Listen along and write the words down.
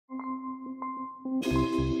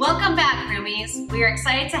Welcome back, roomies. We are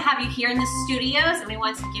excited to have you here in the studios, and we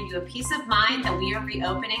want to give you a peace of mind that we are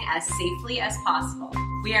reopening as safely as possible.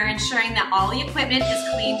 We are ensuring that all the equipment is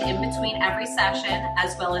cleaned in between every session,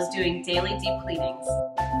 as well as doing daily deep cleanings.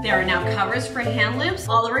 There are now covers for hand loops.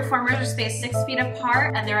 All the reformers are spaced 6 feet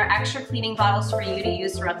apart, and there are extra cleaning bottles for you to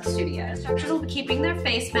use throughout the studio. Instructors will be keeping their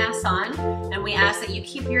face masks on, and we ask that you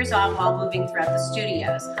keep yours on while moving throughout the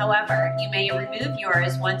studios. However, you may remove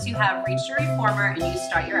yours once you have reached your reformer and you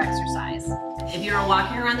start your exercise. If you are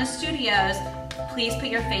walking around the studios, please put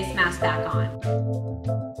your face mask back on.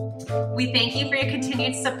 We thank you for your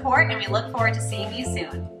continued support, and we look forward to seeing you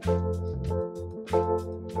soon.